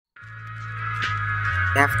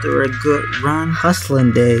After a good run,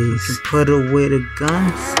 hustling days, to put away the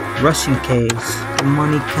guns, rushing caves, the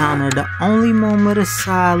money counter, the only moment of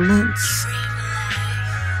silence.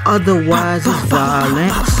 Otherwise it's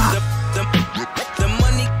violence. The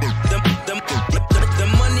money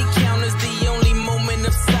counter's the only moment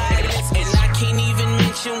of silence, and I can't even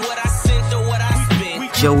mention what I sent or what I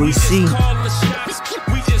spent. Joey C,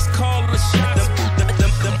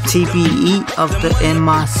 TBE of the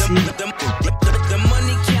MIC. The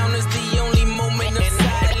money counter's the only moment of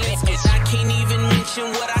silence, and I can't even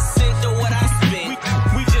mention what I sent or what I spent.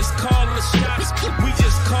 We just call the shots. We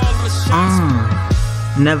just call the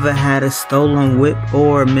shots. Never had a stolen whip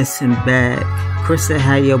or a missing bag. Chrissa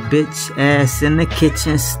had your bitch ass in the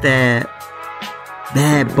kitchen stab.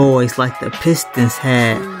 Bad boys like the Pistons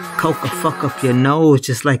had. Coke fuck up your nose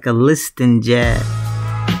just like a listing jab.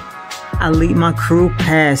 I lead my crew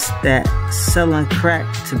past that, selling crack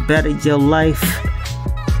to better your life.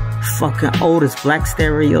 Fucking oldest black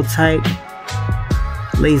stereotype.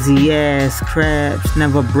 Lazy ass crabs,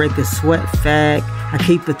 never break a sweat fag. I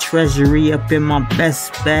keep a treasury up in my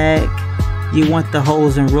best bag. You want the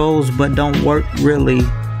hoes and rolls, but don't work really.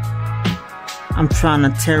 I'm trying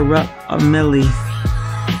to tear up a milli.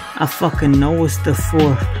 I fucking know it's the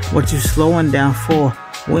 4. What you slowing down for?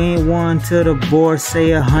 We ain't one to the board,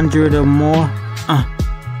 say 100 or more.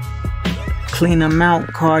 Clean them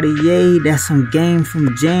out, Cartier, that's some game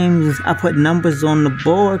from James. I put numbers on the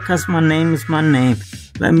board, cause my name is my name.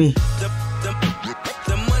 Let me... The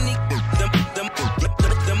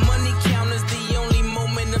money counter's the only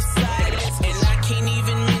moment of silence, and I can't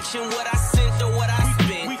even mention what I sent or what I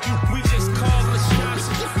spent. We just call the shots.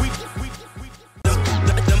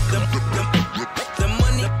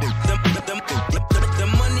 The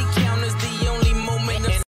money counter's the only moment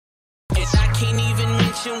of silence, and I can't even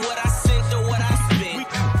mention what I sent or what I spent.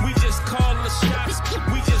 We just call the shots.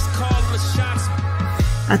 We just call the shots.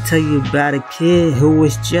 I tell you about a kid who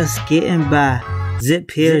was just getting by.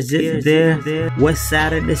 Zip here, zip there, west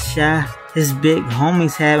side of the Shy. His big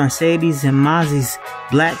homies had Mercedes and Mazzies.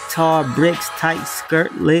 Black tar bricks, tight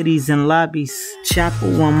skirt, ladies in lobbies.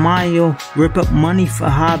 Chapel 1 mile, rip up money for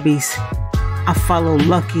hobbies. I follow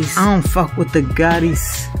Luckies, I don't fuck with the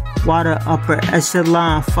Gottis. Water upper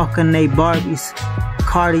echelon, fucking they Barbies.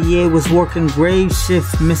 Cartier was working grave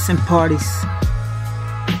shift, missing parties.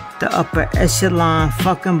 The upper echelon,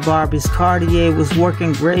 fucking Barbies. Cartier was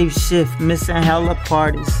working grave shift, missing hella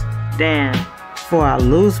parties. Damn, before I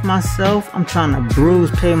lose myself, I'm trying to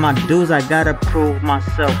bruise, pay my dues, I gotta prove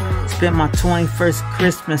myself. Spent my 21st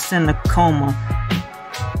Christmas in a coma.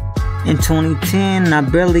 In 2010, I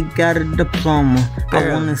barely got a diploma. I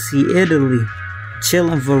wanna see Italy,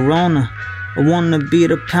 chill in Verona. I wanna be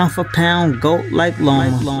the pound for pound goat like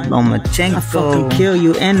Lomachenko. I fucking kill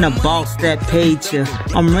you and the boss that paid you.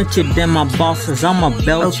 I'm richer than my bosses, I'm a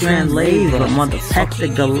Beltran, Leyva,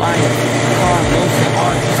 motherfucker Goliath. Carlos and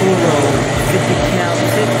Arturo, 50 cal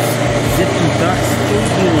tips, zipping darts through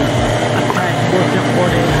you. I crack working for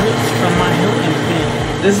the hits from my Hilton pen.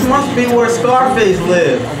 This must be where Scarface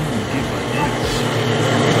lived.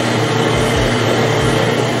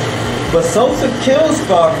 But Sosa killed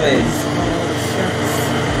Scarface.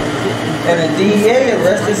 And the DEA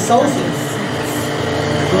arrested Sosa.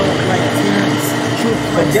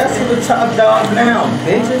 But guess who the top dog now,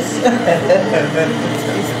 bitches?